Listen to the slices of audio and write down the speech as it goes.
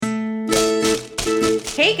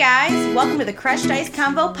Hey guys, welcome to the Crushed Ice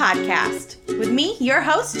Convo podcast with me, your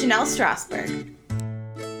host, Janelle Strasberg.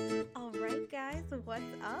 All right guys, what's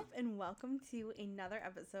up and welcome to another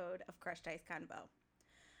episode of Crushed Ice Convo.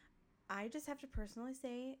 I just have to personally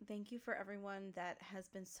say thank you for everyone that has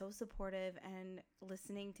been so supportive and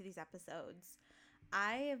listening to these episodes.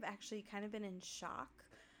 I have actually kind of been in shock.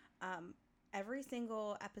 Every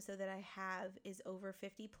single episode that I have is over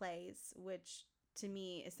 50 plays, which to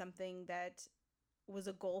me is something that was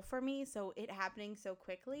a goal for me. So it happening so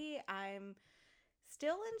quickly, I'm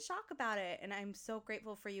still in shock about it. And I'm so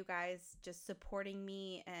grateful for you guys just supporting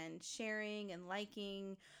me and sharing and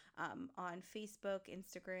liking on Facebook,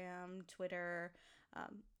 Instagram, Twitter.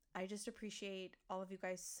 I just appreciate all of you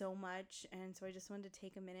guys so much. And so I just wanted to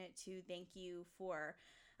take a minute to thank you for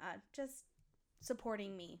just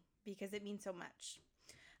supporting me because it means so much.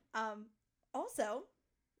 Also,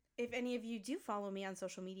 if any of you do follow me on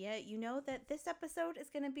social media, you know that this episode is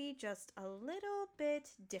going to be just a little bit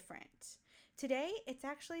different. Today, it's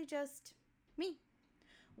actually just me,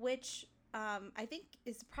 which I think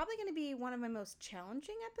is probably going to be one of my most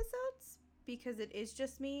challenging episodes because it is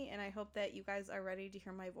just me, and I hope that you guys are ready to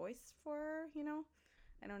hear my voice for,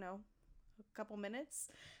 I don't know, a couple minutes.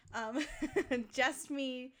 Just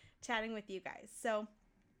me chatting with you guys. So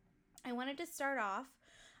I wanted to start off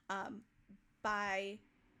by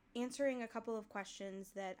answering a couple of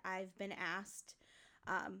questions that I've been asked,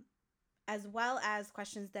 as well as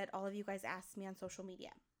questions that all of you guys asked me on social media.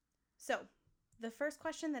 So the first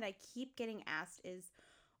question that I keep getting asked is,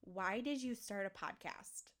 why did you start a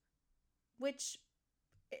podcast? Which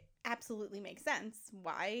absolutely makes sense.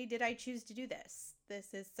 Why did I choose to do this?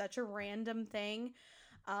 This is such a random thing.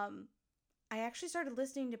 I actually started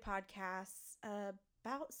listening to podcasts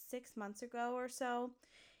about 6 months ago or so,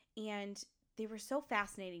 and they were so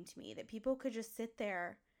fascinating to me that people could just sit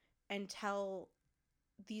there and tell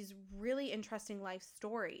these really interesting life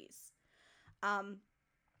stories.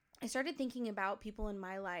 I started thinking about people in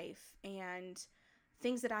my life and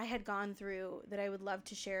things that I had gone through that I would love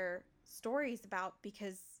to share stories about,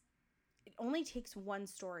 because it only takes one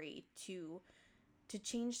story to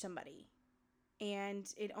change somebody. And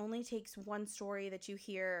it only takes one story that you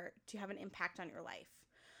hear to have an impact on your life.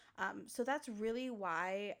 So that's really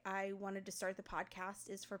why I wanted to start the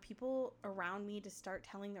podcast, is for people around me to start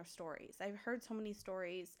telling their stories. I've heard so many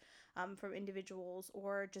stories from individuals,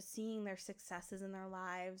 or just seeing their successes in their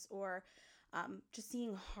lives, or just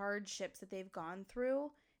seeing hardships that they've gone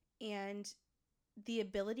through. And the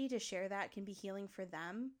ability to share that can be healing for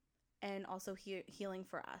them and also healing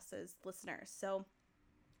for us as listeners. So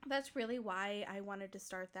that's really why I wanted to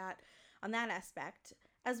start that on that aspect,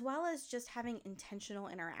 as well as just having intentional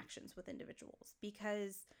interactions with individuals,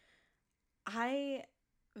 because I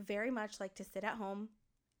very much like to sit at home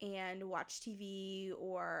and watch TV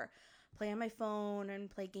or play on my phone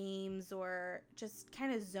and play games, or just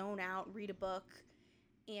kind of zone out, read a book.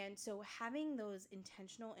 And so having those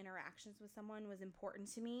intentional interactions with someone was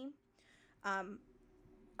important to me.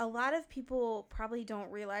 A lot of people probably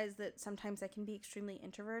don't realize that sometimes I can be extremely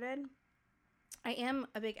introverted. I am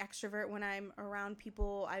a big extrovert when I'm around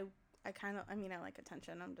people. I like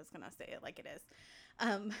attention. I'm just going to say it like it is.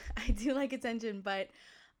 I do like attention, but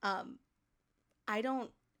I don't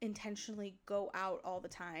intentionally go out all the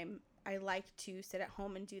time. I like to sit at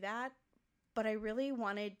home and do that, but I really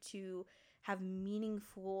wanted to have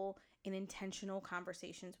meaningful and intentional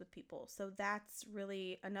conversations with people. So that's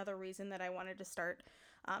really another reason that I wanted to start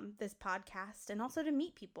this podcast, and also to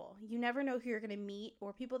meet people. You never know who you're going to meet,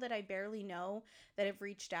 or people that I barely know that have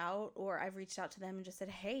reached out, or I've reached out to them and just said,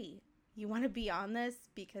 hey, you want to be on this?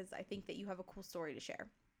 Because I think that you have a cool story to share.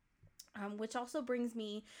 Which also brings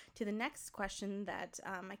me to the next question that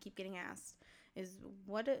I keep getting asked is,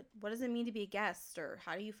 what does it mean to be a guest, or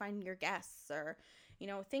how do you find your guests, or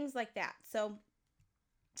things like that. So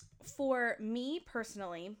for me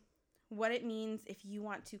personally, what it means if you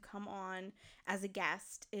want to come on as a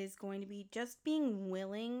guest is going to be just being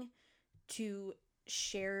willing to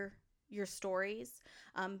share your stories,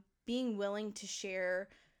 being willing to share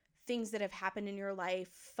things that have happened in your life,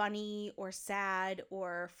 funny or sad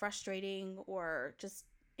or frustrating or just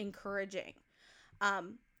encouraging.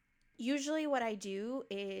 Usually what I do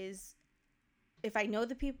is, if I know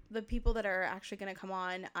the people that are actually going to come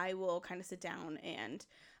on, I will kind of sit down and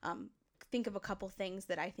think of a couple things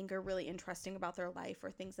that I think are really interesting about their life,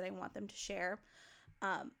 or things that I want them to share.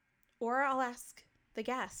 Or I'll ask the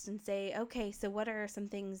guest and say, okay, so what are some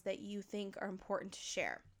things that you think are important to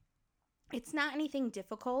share? It's not anything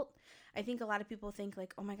difficult. I think a lot of people think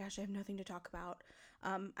like, oh my gosh, I have nothing to talk about.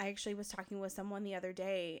 I actually was talking with someone the other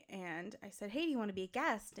day and I said, hey, do you want to be a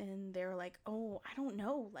guest? And they're like, oh, I don't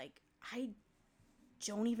know. Like, I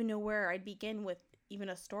don't even know where I'd begin with even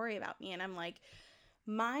a story about me. And I'm like,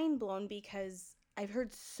 mind blown, because I've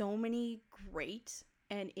heard so many great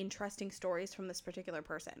and interesting stories from this particular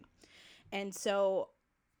person. And so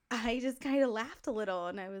I just kind of laughed a little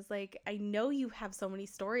and I was like, I know you have so many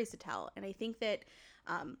stories to tell. And I think that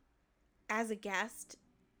as a guest,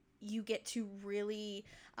 you get to really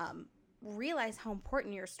realize how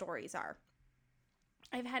important your stories are.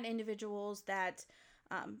 I've had individuals that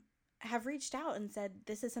have reached out and said,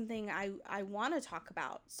 this is something I want to talk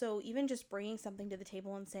about. So even just bringing something to the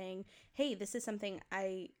table and saying, hey, this is something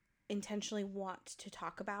I intentionally want to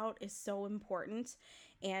talk about is so important,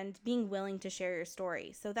 and being willing to share your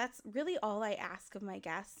story. So that's really all I ask of my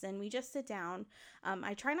guests, and we just sit down.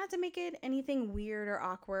 I try not to make it anything weird or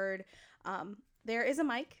awkward. There is a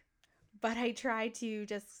mic, but I try to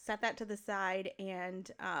just set that to the side and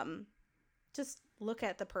just look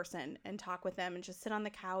at the person and talk with them and just sit on the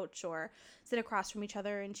couch or sit across from each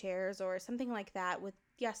other in chairs or something like that with,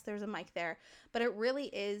 yes, there's a mic there, but it really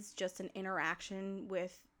is just an interaction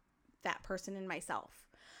with that person and myself.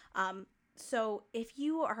 So if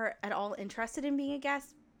you are at all interested in being a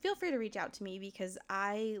guest, feel free to reach out to me because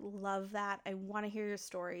I love that. I want to hear your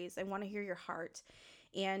stories. I want to hear your heart.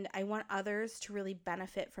 And I want others to really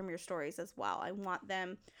benefit from your stories as well. I want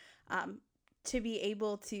them to be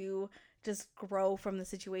able to just grow from the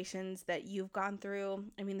situations that you've gone through.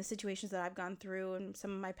 I mean, the situations that I've gone through in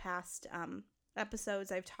some of my past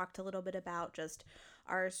episodes, I've talked a little bit about just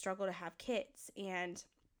our struggle to have kids. And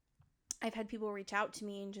I've had people reach out to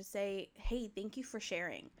me and just say, hey, thank you for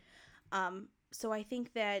sharing. So I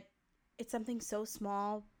think that it's something so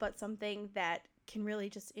small, but something that can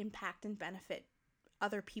really just impact and benefit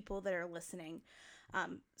other people that are listening.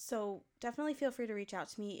 So definitely feel free to reach out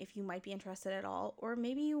to me if you might be interested at all, or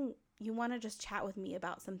maybe you want to just chat with me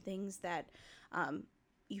about some things that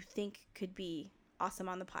you think could be awesome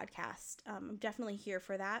on the podcast. I'm definitely here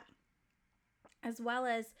for that. As well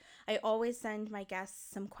as I always send my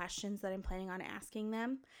guests some questions that I'm planning on asking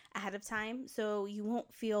them ahead of time, so you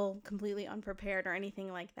won't feel completely unprepared or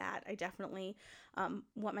anything like that. I definitely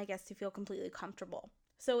want my guests to feel completely comfortable.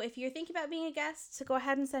 So if you're thinking about being a guest, so go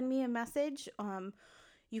ahead and send me a message.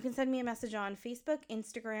 You can send me a message on Facebook,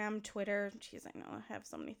 Instagram, Twitter. Jeez, I know I have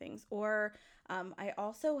so many things. Or I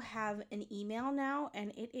also have an email now,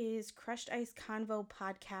 and it is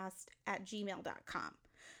crushediceconvopodcast@gmail.com.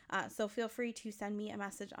 So feel free to send me a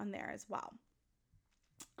message on there as well.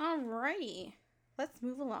 Alrighty, let's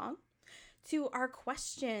move along to our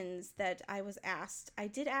questions that I was asked. I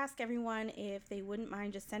did ask everyone if they wouldn't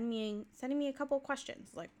mind just sending me a couple questions,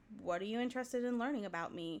 like what are you interested in learning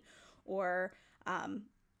about me, or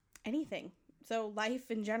anything. So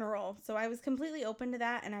life in general. So I was completely open to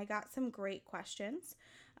that, and I got some great questions.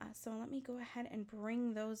 So let me go ahead and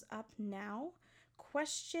bring those up now.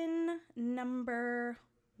 Question number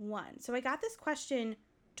 1. So I got this question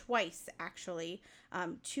twice, actually,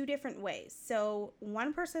 2 different ways. So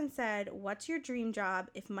one person said, what's your dream job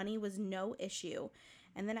if money was no issue?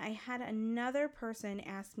 And then I had another person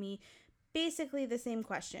ask me basically the same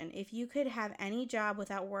question. If you could have any job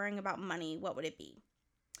without worrying about money, what would it be?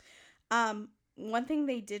 One thing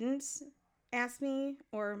they didn't ask me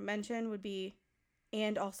or mention would be,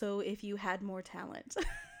 and also if you had more talent.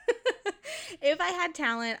 If I had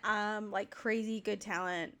talent, like crazy good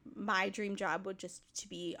talent, my dream job would just to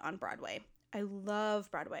be on Broadway. I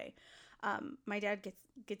love Broadway. My dad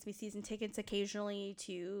gets me season tickets occasionally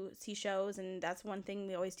to see shows, and that's one thing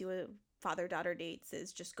we always do with father-daughter dates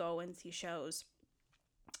is just go and see shows.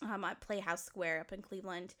 At Playhouse Square up in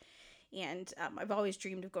Cleveland, and I've always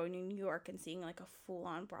dreamed of going to New York and seeing like a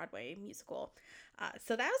full-on Broadway musical.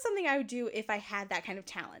 So that was something I would do if I had that kind of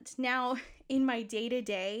talent. Now, in my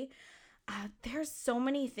day-to-day, there's so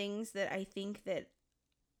many things that I think that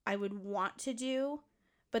I would want to do,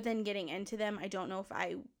 but then getting into them, I don't know if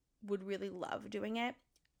I would really love doing it.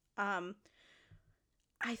 I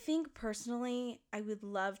think personally, I would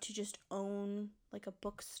love to just own like a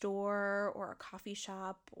bookstore or a coffee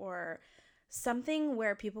shop or something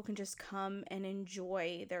where people can just come and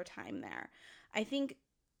enjoy their time there. I think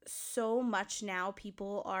so much now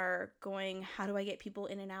people are going, how do I get people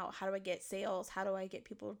in and out? How do I get sales? How do I get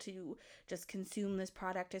people to just consume this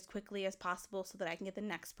product as quickly as possible so that I can get the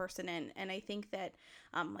next person in? And I think that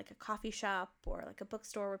like a coffee shop or like a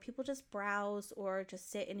bookstore where people just browse or just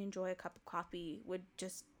sit and enjoy a cup of coffee would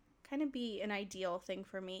just kind of be an ideal thing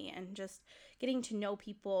for me, and just getting to know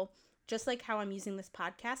people, just like how I'm using this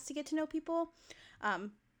podcast to get to know people.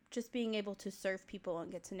 Just being able to serve people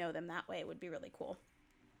and get to know them that way would be really cool.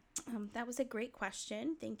 That was a great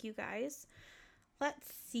question. Thank you guys.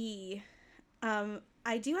 Let's see.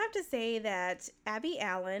 I do have to say that Abby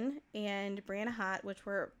Allen and Brianna Hott, which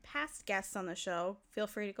were past guests on the show, feel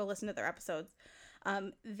free to go listen to their episodes.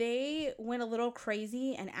 They went a little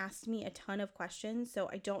crazy and asked me a ton of questions, so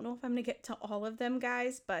I don't know if I'm going to get to all of them,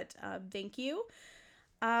 guys, but thank you.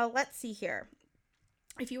 Let's see here.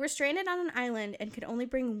 If you were stranded on an island and could only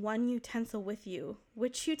bring one utensil with you,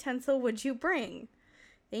 which utensil would you bring?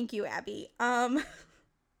 Thank you, Abby.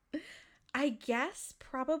 I guess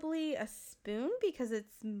probably a spoon because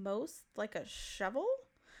it's most like a shovel.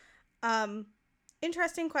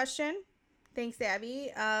 Interesting question. Thanks,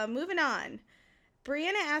 Abby. Moving on.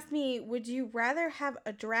 Brianna asked me, would you rather have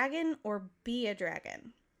a dragon or be a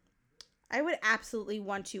dragon? I would absolutely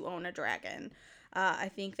want to own a dragon. I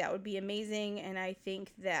think that would be amazing, and I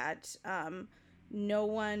think that no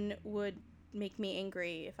one would make me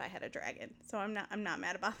angry if I had a dragon. So I'm not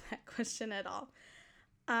mad about that question at all.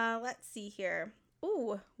 Let's see here.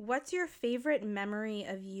 Ooh, what's your favorite memory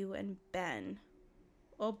of you and Ben?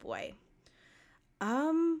 Oh boy.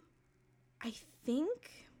 I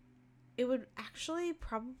think it would actually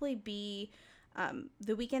probably be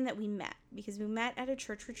the weekend that we met, because we met at a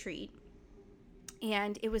church retreat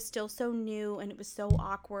and it was still so new and it was so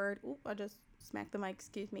awkward. Ooh, I just smacked the mic,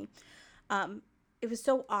 excuse me. It was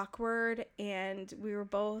so awkward and we were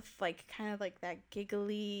both like kind of like that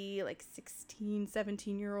giggly like 16,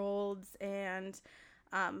 17-year-olds, and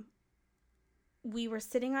we were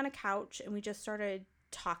sitting on a couch and we just started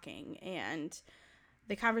talking and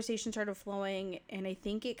the conversation started flowing, and I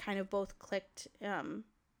think it kind of both clicked.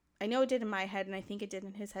 I know it did in my head, and I think it did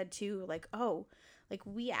in his head too. Like, oh, like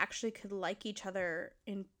we actually could like each other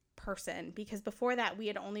in person, because before that we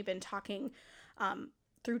had only been talking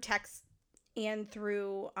through text and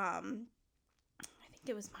through I think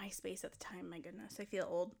it was MySpace at the time. My goodness, I feel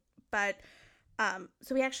old. But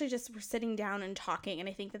so we actually just were sitting down and talking, and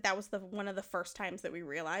I think that was one of the first times that we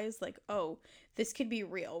realized, like, oh, this could be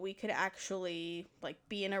real. We could actually like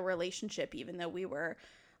be in a relationship, even though we were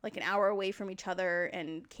like an hour away from each other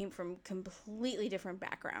and came from completely different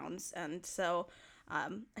backgrounds. And so I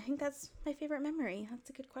think that's my favorite memory. That's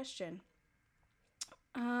a good question.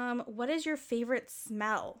 What is your favorite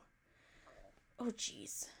smell? Oh,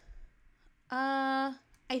 geez. I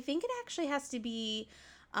think it actually has to be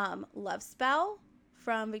Love Spell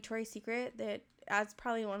from Victoria's Secret. That's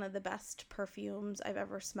probably one of the best perfumes I've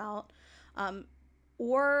ever smelled.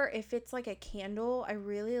 Or if it's like a candle, I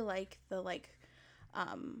really like the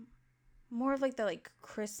more of like the like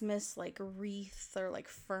Christmas like wreath or like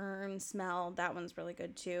fern smell. That one's really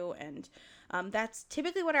good too. And that's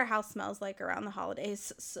typically what our house smells like around the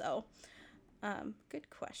holidays. So good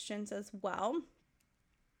questions as well.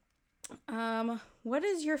 What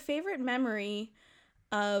is your favorite memory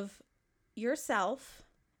of yourself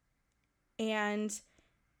and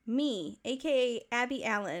me, aka Abby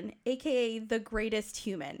Allen, aka the greatest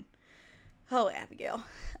human? Oh, Abigail.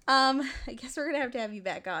 I guess we're gonna have you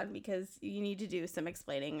back on because you need to do some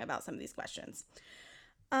explaining about some of these questions.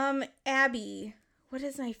 Abby, what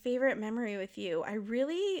is my favorite memory with you? I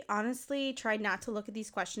really honestly tried not to look at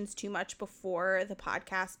these questions too much before the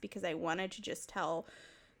podcast because I wanted to just tell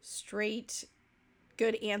straight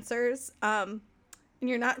good answers. And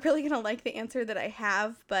you're not really gonna like the answer that I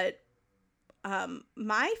have, but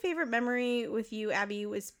my favorite memory with you, Abby,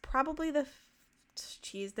 was probably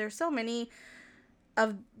there's so many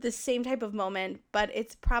of the same type of moment, but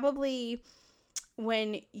it's probably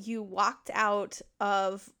when you walked out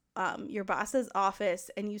of your boss's office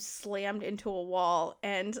and you slammed into a wall.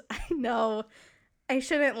 And I know I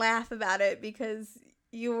shouldn't laugh about it because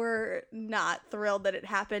you were not thrilled that it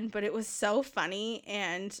happened, but it was so funny,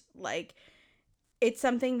 and like it's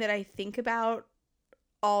something that I think about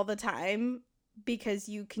all the time because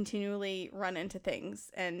you continually run into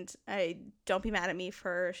things, and don't be mad at me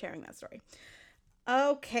for sharing that story.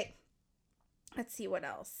 Okay, let's see what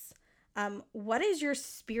else. What is your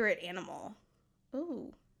spirit animal?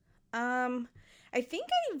 Ooh, I think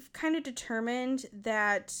I've kind of determined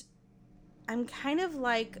that I'm kind of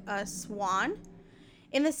like a swan,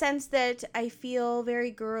 in the sense that I feel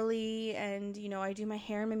very girly, and I do my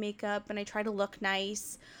hair and my makeup and I try to look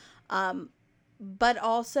nice. But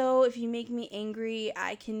also, if you make me angry,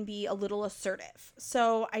 I can be a little assertive.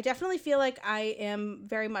 So I definitely feel like I am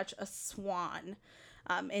very much a swan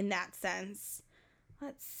in that sense.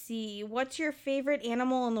 Let's see. What's your favorite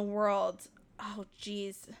animal in the world? Oh,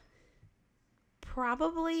 geez.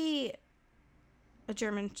 Probably a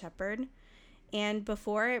German Shepherd. And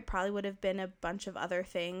before, it probably would have been a bunch of other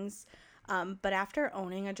things. But after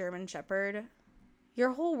owning a German Shepherd,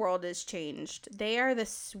 your whole world is changed. They are the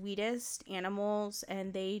sweetest animals,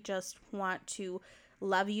 and they just want to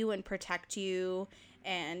love you and protect you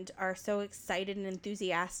and are so excited and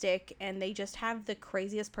enthusiastic, and they just have the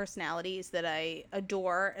craziest personalities that I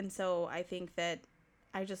adore. And so I think that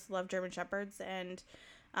I just love German Shepherds, and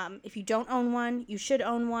if you don't own one, you should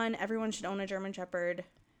own one. Everyone should own a German Shepherd.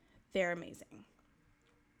 They're amazing.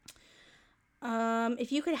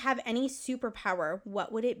 If you could have any superpower,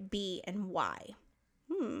 what would it be and why?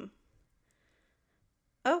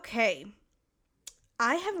 Okay.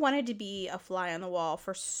 I have wanted to be a fly on the wall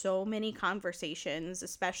for so many conversations,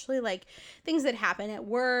 especially like things that happen at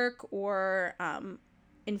work or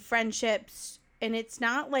in friendships. And it's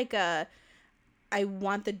not like I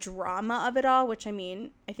want the drama of it all, which I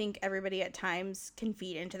mean, I think everybody at times can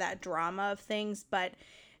feed into that drama of things, but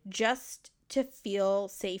just to feel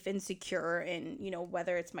safe and secure in,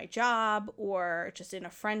 whether it's my job or just in a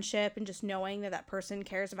friendship, and just knowing that that person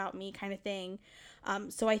cares about me, kind of thing.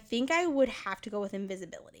 So I think I would have to go with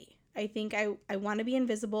invisibility. I think I want to be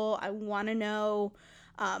invisible. I want to know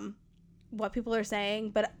what people are saying,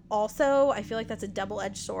 but also I feel like that's a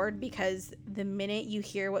double-edged sword, because the minute you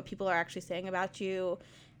hear what people are actually saying about you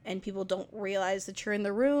and people don't realize that you're in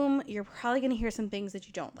the room, you're probably going to hear some things that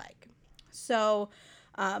you don't like. So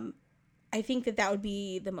I think that would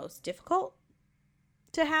be the most difficult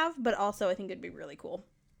to have, but also I think it'd be really cool.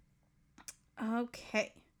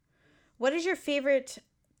 Okay. What is your favorite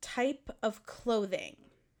type of clothing?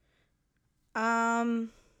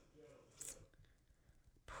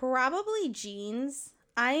 Probably jeans.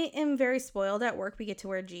 I am very spoiled at work. We get to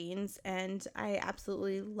wear jeans, and I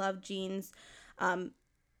absolutely love jeans.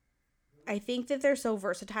 I think that they're so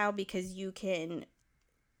versatile because you can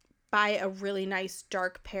buy a really nice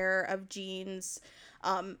dark pair of jeans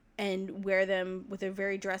and wear them with a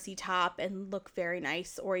very dressy top and look very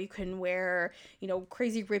nice, or you can wear,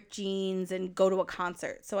 crazy ripped jeans and go to a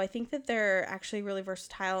concert. So I think that they're actually really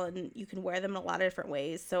versatile, and you can wear them in a lot of different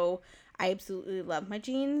ways. So I absolutely love my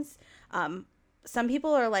jeans. Some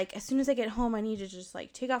people are like, as soon as I get home, I need to just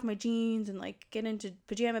like take off my jeans and like get into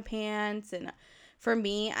pajama pants. And for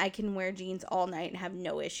me, I can wear jeans all night and have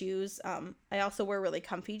no issues. I also wear really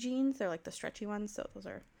comfy jeans. They're like the stretchy ones, so those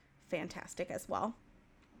are fantastic as well.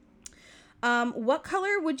 What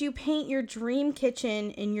color would you paint your dream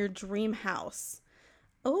kitchen in your dream house?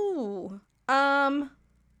 Oh, I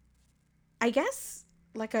guess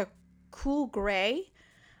like a cool gray.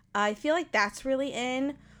 I feel like that's really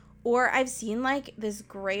in. Or I've seen like this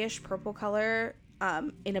grayish purple color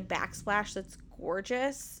in a backsplash that's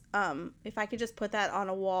gorgeous. If I could just put that on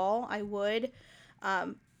a wall, I would.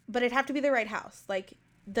 But it'd have to be the right house, like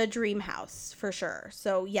the dream house for sure.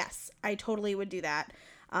 So yes, I totally would do that.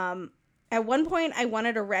 At one point, I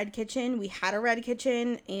wanted a red kitchen. We had a red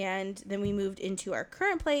kitchen, and then we moved into our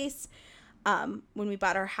current place when we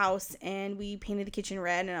bought our house, and we painted the kitchen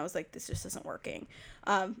red, and I was like, this just isn't working.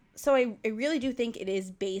 So I really do think it is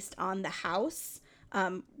based on the house.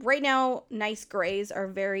 Right now, nice grays are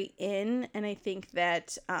very in, and I think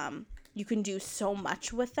that you can do so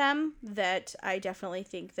much with them that I definitely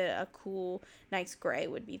think that a cool, nice gray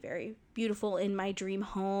would be very beautiful in my dream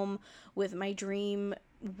home with my dream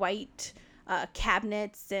white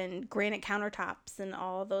cabinets and granite countertops and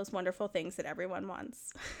all those wonderful things that everyone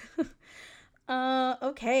wants.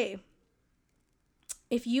 Okay.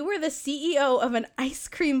 If you were the CEO of an ice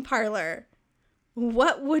cream parlor,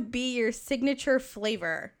 what would be your signature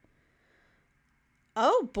flavor?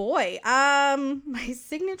 Oh boy. My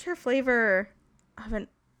signature flavor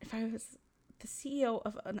if I was the CEO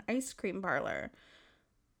of an ice cream parlor.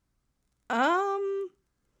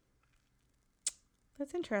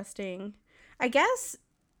 That's interesting. I guess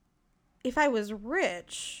if I was a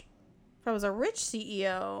rich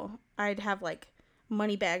CEO, I'd have like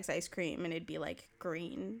Moneybags ice cream, and it'd be like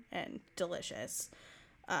green and delicious.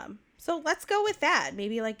 So let's go with that.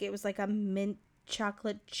 Maybe like it was like a mint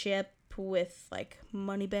chocolate chip with like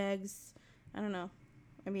Moneybags. I don't know.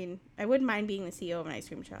 I mean, I wouldn't mind being the CEO of an ice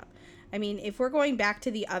cream shop. I mean, if we're going back to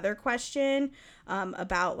the other question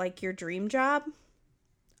about like your dream job,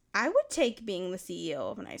 I would take being the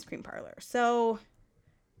CEO of an ice cream parlor. So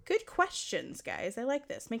good questions, guys. I like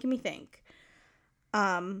this, making me think.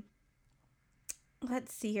 Let's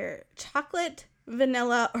see here. Chocolate,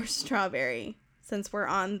 vanilla, or strawberry? Since we're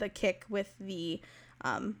on the kick with the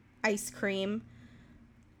ice cream.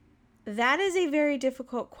 That is a very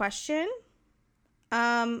difficult question.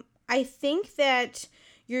 I think that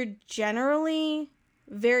you're generally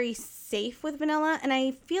very safe with vanilla, and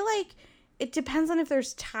I feel like it depends on if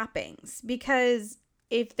there's toppings, because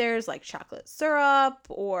if there's like chocolate syrup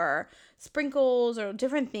or sprinkles or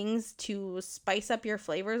different things to spice up your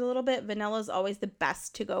flavors a little bit, vanilla is always the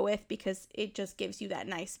best to go with because it just gives you that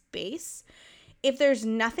nice base. If there's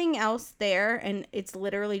nothing else there and it's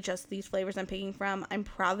literally just these flavors I'm picking from, I'm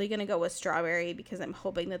probably going to go with strawberry because I'm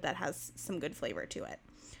hoping that has some good flavor to it.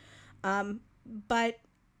 But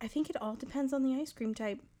I think it all depends on the ice cream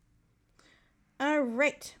type. All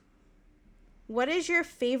right. What is your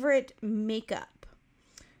favorite makeup?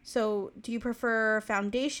 So, do you prefer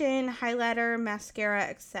foundation, highlighter, mascara,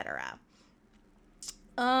 etc.?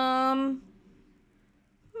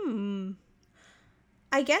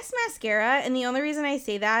 I guess mascara, and the only reason I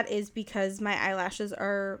say that is because my eyelashes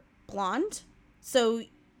are blonde. So,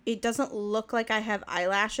 it doesn't look like I have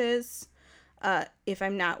eyelashes if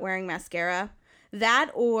I'm not wearing mascara. That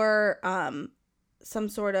or some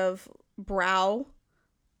sort of brow.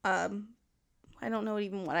 I don't know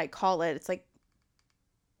even what I call it. It's like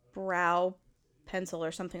brow pencil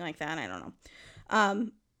or something like that. I don't know.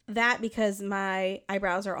 That because my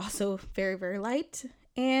eyebrows are also very, very light.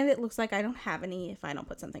 And it looks like I don't have any if I don't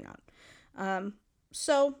put something on.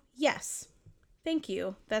 So, yes. Thank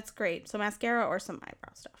you. That's great. So, mascara or some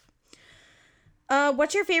eyebrow stuff.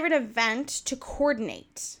 What's your favorite event to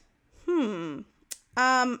coordinate?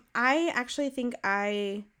 I actually think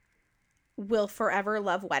I will forever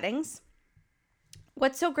love weddings.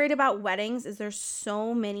 What's so great about weddings is there's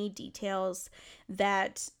so many details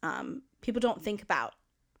that people don't think about,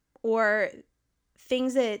 or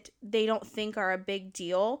things that they don't think are a big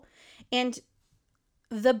deal. And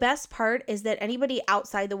the best part is that anybody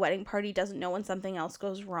outside the wedding party doesn't know when something else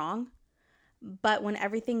goes wrong. But when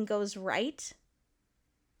everything goes right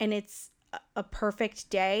and it's a perfect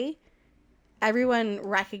day, everyone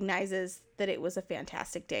recognizes that it was a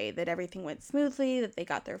fantastic day, that everything went smoothly, that they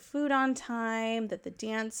got their food on time, that the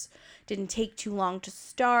dance didn't take too long to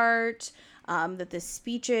start, that the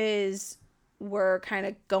speeches were kind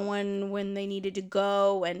of going when they needed to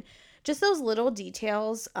go, and just those little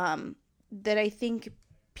details that I think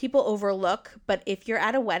people overlook. But if you're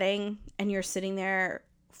at a wedding and you're sitting there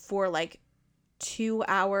for like 2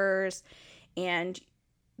 hours and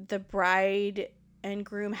the bride and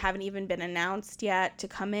groom haven't even been announced yet to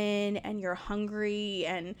come in, and you're hungry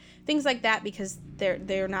and things like that because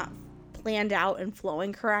they're not planned out and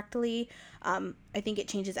flowing correctly, I think it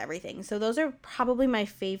changes everything. So those are probably my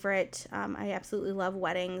favorite. I absolutely love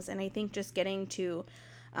weddings, and I think just getting to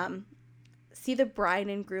see the bride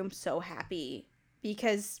and groom so happy,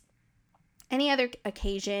 because any other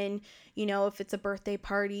occasion, if it's a birthday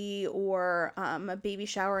party or a baby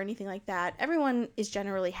shower or anything like that, everyone is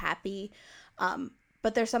generally happy.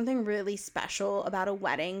 But there's something really special about a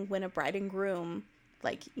wedding when a bride and groom,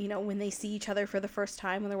 when they see each other for the first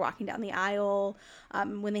time, when they're walking down the aisle,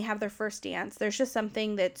 when they have their first dance. There's just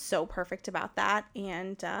something that's so perfect about that.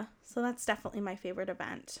 And so that's definitely my favorite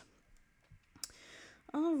event.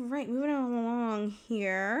 All right, moving along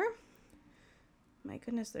here. My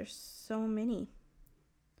goodness, there's so many.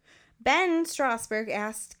 Ben Strasberg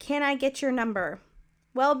asked, can I get your number?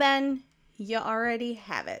 Well, Ben, you already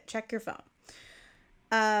have it. Check your phone.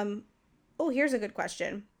 Here's a good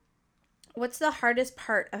question. What's the hardest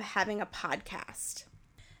part of having a podcast?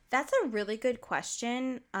 That's a really good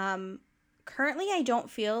question. Currently, I don't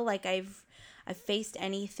feel like I've faced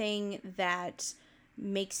anything that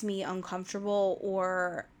makes me uncomfortable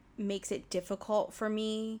or makes it difficult for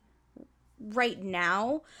me right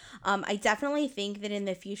now. I definitely think that in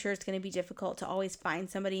the future it's going to be difficult to always find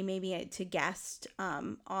somebody maybe to guest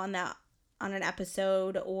on an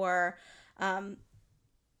episode, or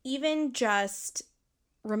even just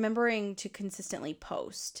remembering to consistently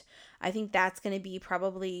post. I think that's going to be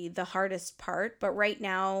probably the hardest part. But right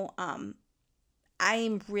now,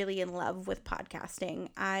 I'm really in love with podcasting.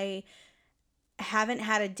 I haven't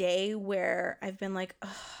had a day where I've been like,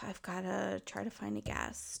 oh, I've got to try to find a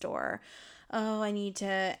guest, or I need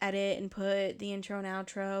to edit and put the intro and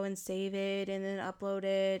outro and save it and then upload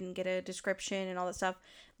it and get a description and all that stuff.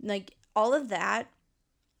 Like, all of that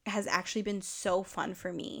has actually been so fun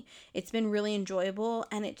for me. It's been really enjoyable,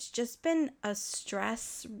 and it's just been a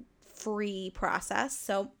stress-free process.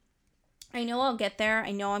 So I know I'll get there. I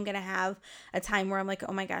know I'm going to have a time where I'm like,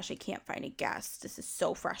 oh my gosh, I can't find a guest. This is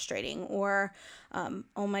so frustrating. Or,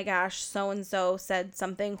 oh my gosh, so-and-so said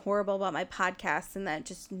something horrible about my podcast, and that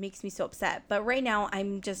just makes me so upset. But right now,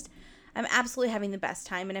 I'm absolutely having the best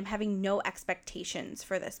time, and I'm having no expectations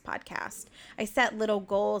for this podcast. I set little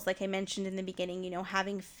goals, like I mentioned in the beginning.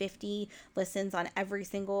 Having 50 listens on every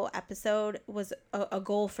single episode was a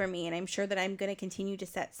goal for me, and I'm sure that I'm going to continue to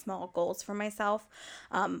set small goals for myself.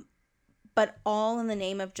 but all in the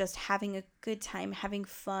name of just having a good time, having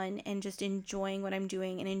fun, and just enjoying what I'm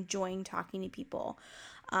doing and enjoying talking to people.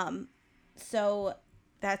 So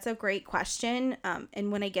that's a great question.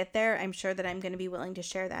 And when I get there, I'm sure that I'm going to be willing to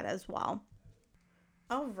share that as well.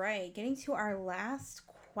 All right, getting to our last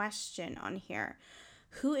question on here.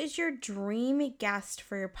 Who is your dream guest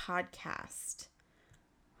for your podcast?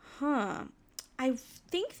 I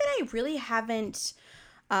think that I really haven't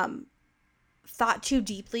thought too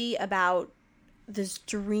deeply about this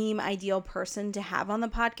dream ideal person to have on the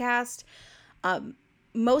podcast.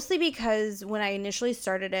 Mostly because when I initially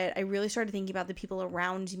started it, I really started thinking about the people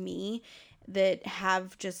around me that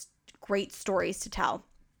have just great stories to tell.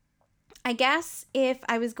 I guess if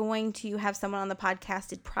I was going to have someone on the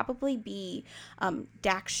podcast, it'd probably be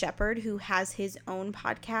Dax Shepard, who has his own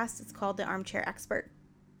podcast. It's called The Armchair Expert.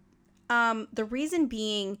 The reason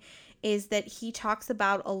being is that he talks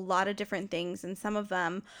about a lot of different things, and some of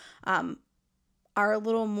them are a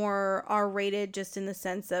little more R-rated, just in the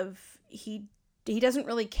sense of he doesn't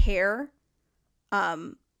really care.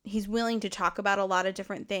 He's willing to talk about a lot of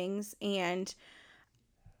different things, and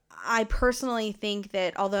I personally think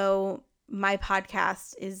that although my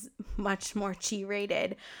podcast is much more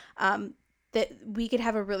G-rated, that we could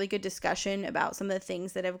have a really good discussion about some of the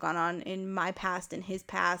things that have gone on in my past and his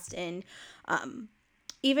past, and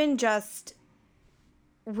even just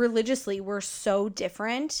religiously, we're so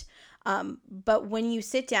different. But when you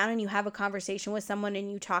sit down and you have a conversation with someone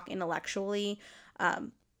and you talk intellectually,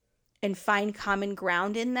 and find common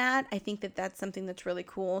ground in that, I think that that's something that's really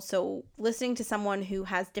cool. So listening to someone who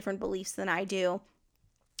has different beliefs than I do,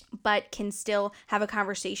 but can still have a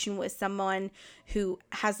conversation with someone who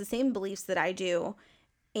has the same beliefs that I do,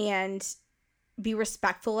 and be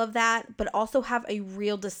respectful of that, but also have a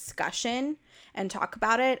real discussion and talk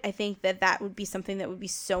about it, I think that that would be something that would be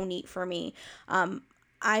so neat for me.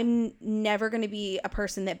 I'm never going to be a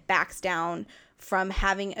person that backs down from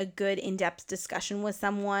having a good in-depth discussion with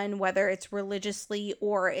someone, whether it's religiously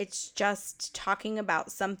or it's just talking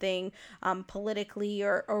about something politically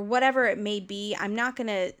or whatever it may be. I'm not going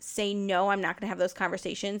to say no, I'm not going to have those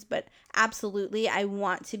conversations, but absolutely I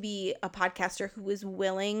want to be a podcaster who is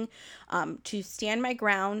willing to stand my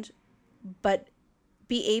ground, but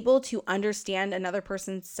be able to understand another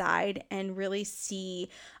person's side and really see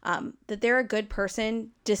that they're a good person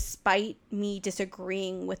despite me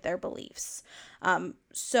disagreeing with their beliefs.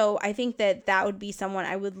 So I think that that would be someone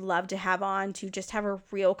I would love to have on to just have a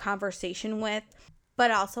real conversation with,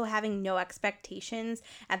 but also having no expectations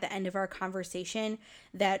at the end of our conversation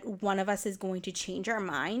that one of us is going to change our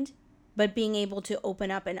mind, but being able to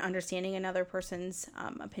open up and understanding another person's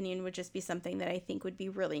opinion would just be something that I think would be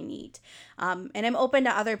really neat. And I'm open to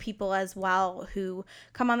other people as well who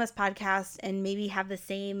come on this podcast and maybe have the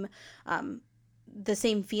same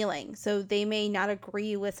feeling. So they may not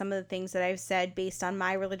agree with some of the things that I've said based on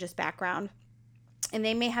my religious background, and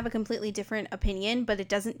they may have a completely different opinion, but it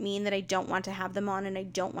doesn't mean that I don't want to have them on and I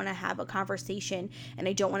don't want to have a conversation and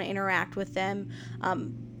I don't want to interact with them,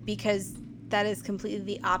 because that is completely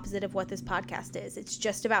the opposite of what this podcast is. It's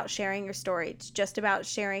just about sharing your story. It's just about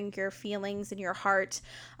sharing your feelings and your heart.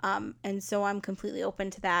 And so I'm completely open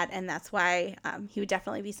to that. And that's why he would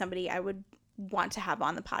definitely be somebody I would want to have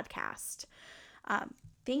on the podcast.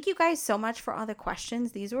 Thank you guys so much for all the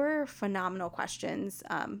questions. These were phenomenal questions.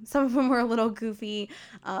 Some of them were a little goofy.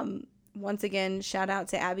 Once again, shout out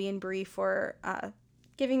to Abby and Bree for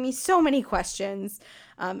giving me so many questions,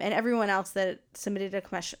 and everyone else that submitted a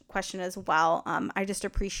question as well. I just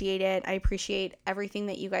appreciate it. I appreciate everything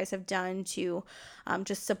that you guys have done to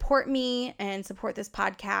just support me and support this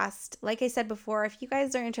podcast. Like I said before, if you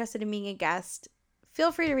guys are interested in being a guest,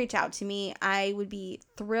 feel free to reach out to me. I would be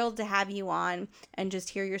thrilled to have you on and just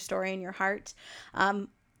hear your story and your heart.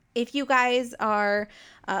 If you guys are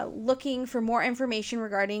looking for more information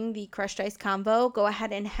regarding the Crushed Ice Convo, go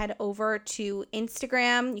ahead and head over to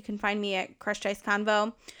Instagram. You can find me at Crushed Ice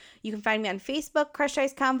Convo. You can find me on Facebook, Crushed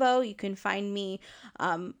Ice Convo. You can find me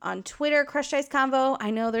on Twitter, Crushed Ice Convo.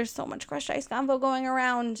 I know there's so much Crushed Ice Convo going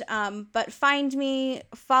around, but find me,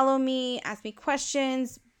 follow me, ask me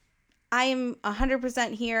questions. I am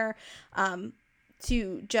 100% here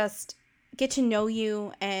to just get to know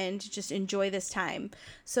you and just enjoy this time.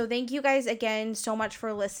 So thank you guys again so much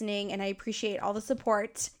for listening, and I appreciate all the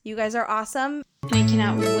support. You guys are awesome, and I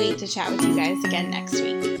cannot wait to chat with you guys again next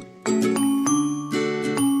week.